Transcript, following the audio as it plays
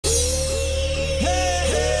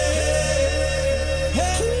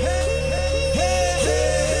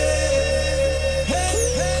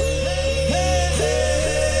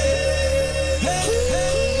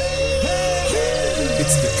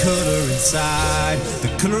color inside, the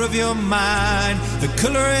color of your mind, the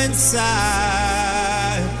color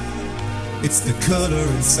inside. It's the color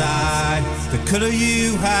inside, the color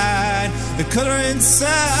you hide, the color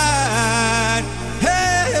inside.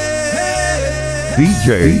 Hey, hey, hey.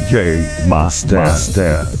 DJ Master.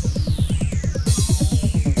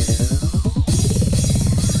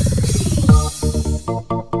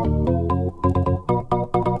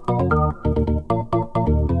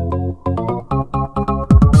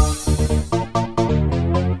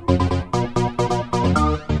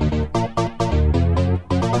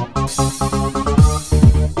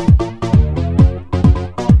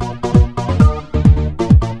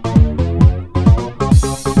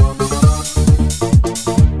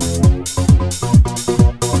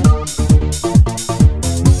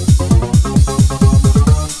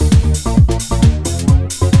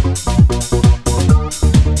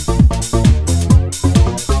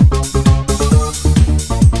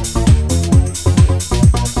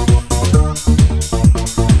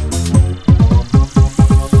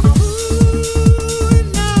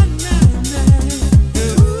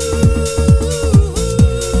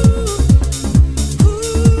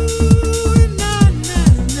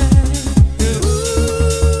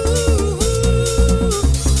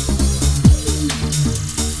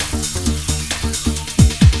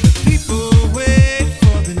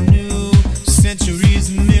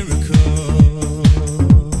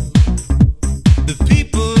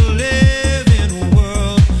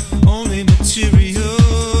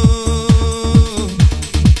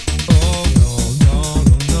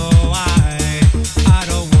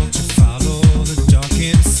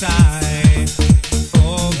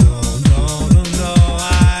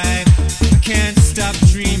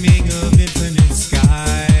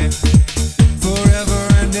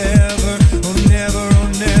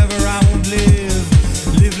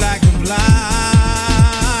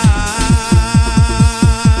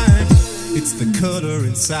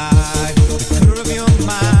 Inside, the color of your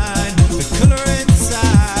mind, the color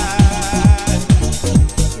inside.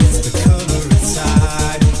 It's the color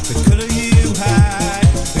inside, the color you hide,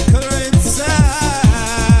 the color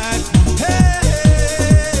inside. Hey,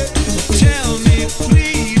 tell me,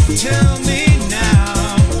 please tell me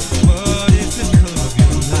now, what is the color of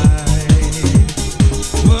your life?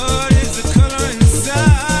 What is the color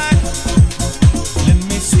inside? Let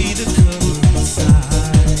me see the color inside.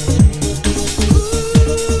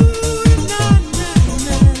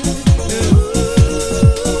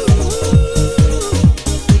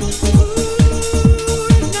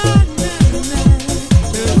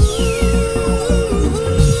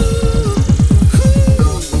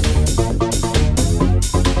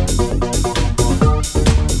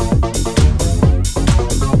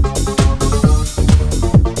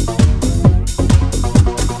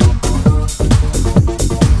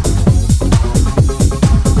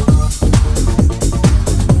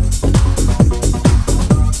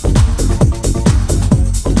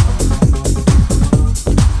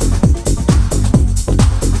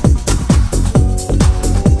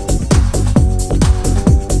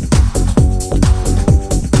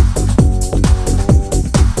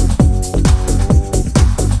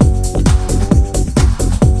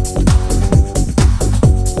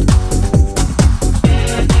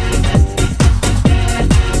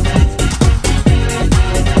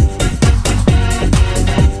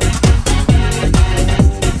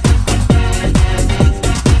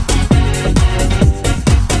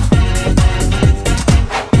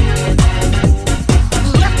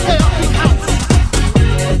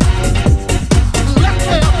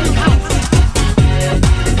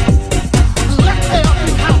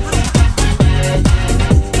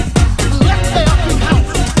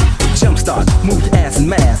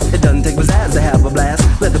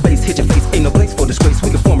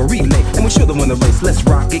 Let's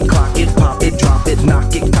rock it, clock it, pop it, drop it,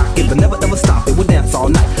 knock it, cock it, but never ever stop it. We'll dance all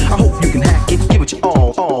night. I hope you can hack it, give it your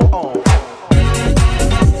all.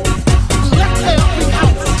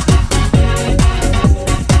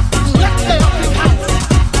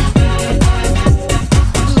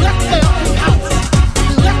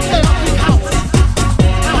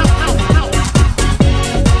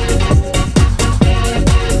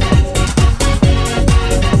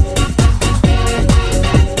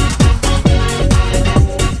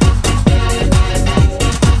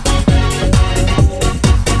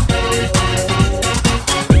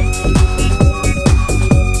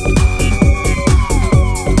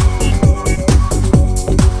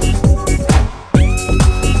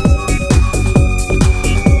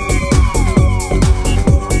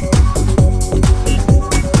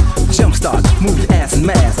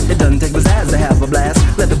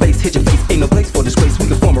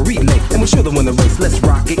 late, and we're sure to win the race. Let's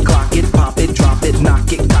rock it, clock it, pop it, drop it,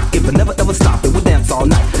 knock it, cock it, but never ever stop it. We'll dance all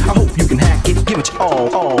night. I hope you can hack it, give it your all.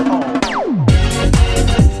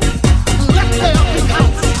 Let's play up this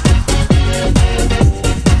house.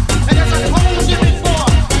 And as I told you before,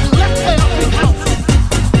 let's play up this house.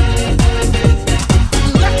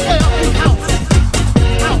 Let's play up this house.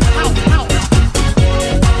 House, house, house.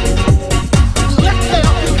 Let's play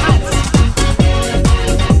up this house.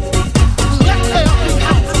 Let's play up this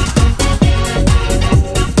house.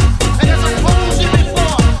 And as I told you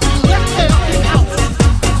before, let's play up this house.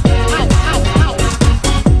 House, house, house.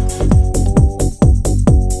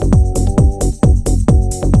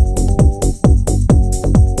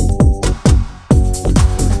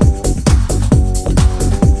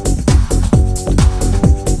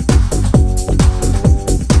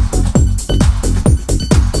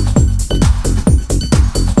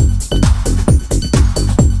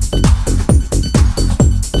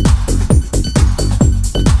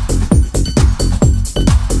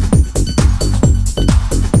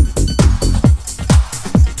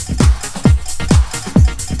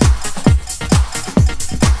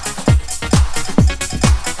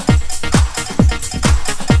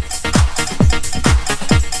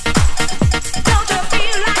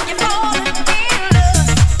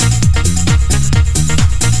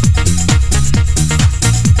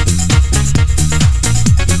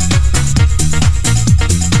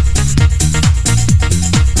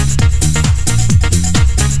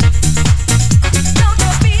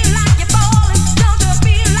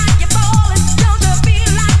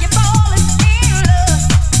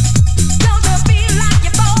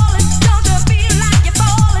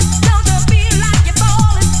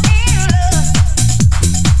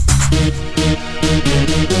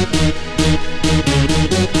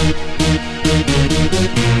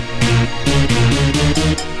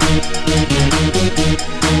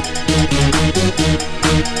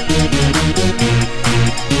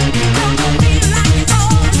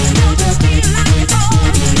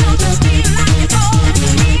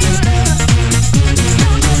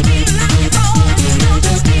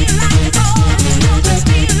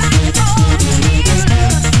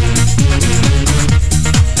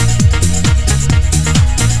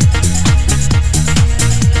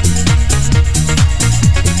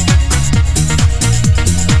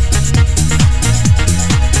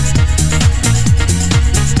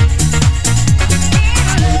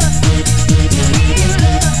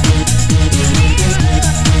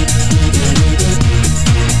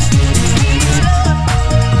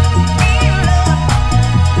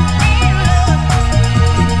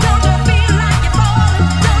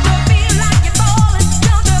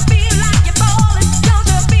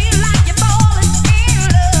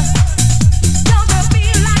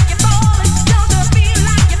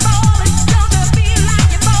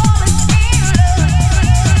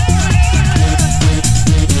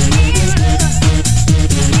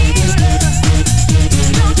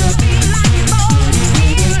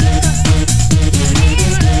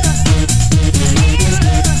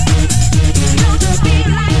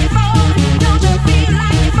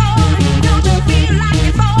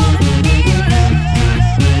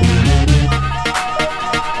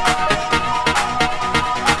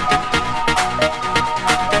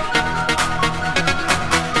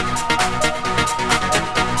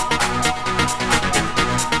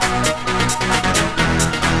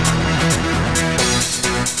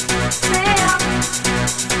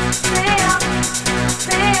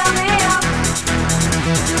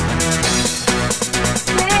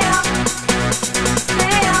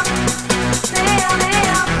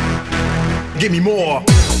 Give me more.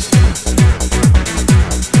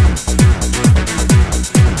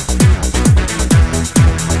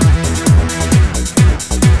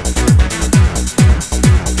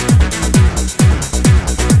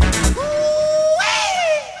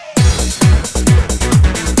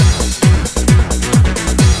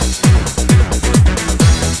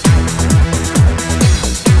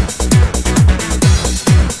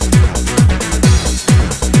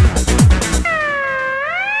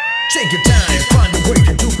 Take your time, find a way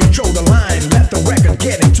to control the line.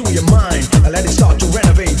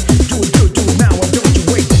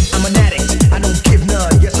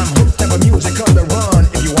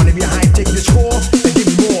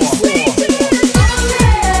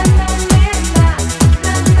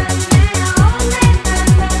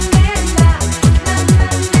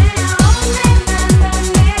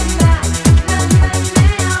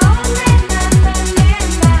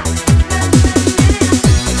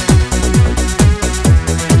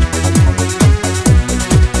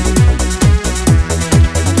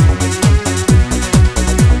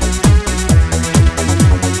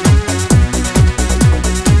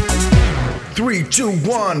 3, 2,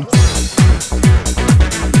 1.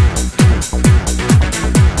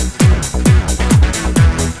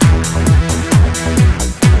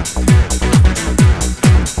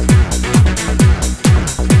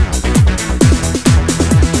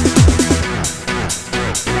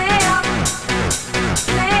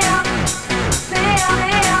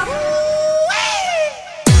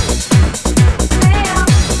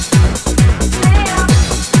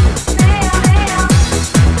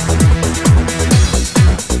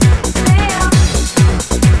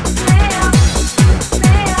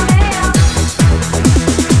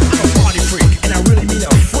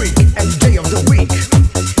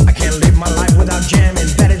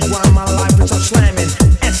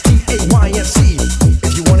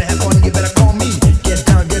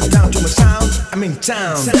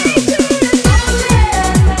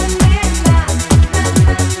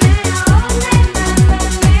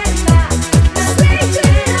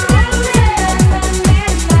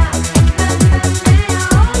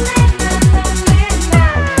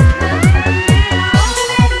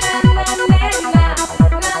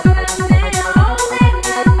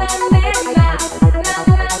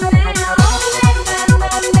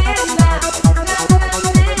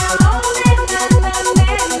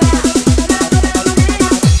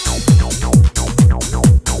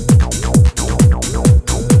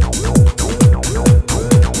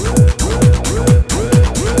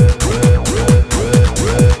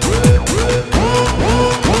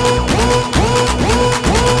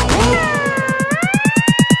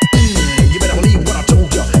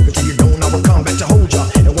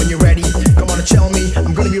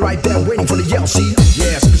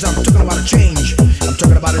 Yes, cause I'm talking about a change. I'm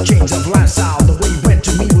talking about a change of lifestyle, the way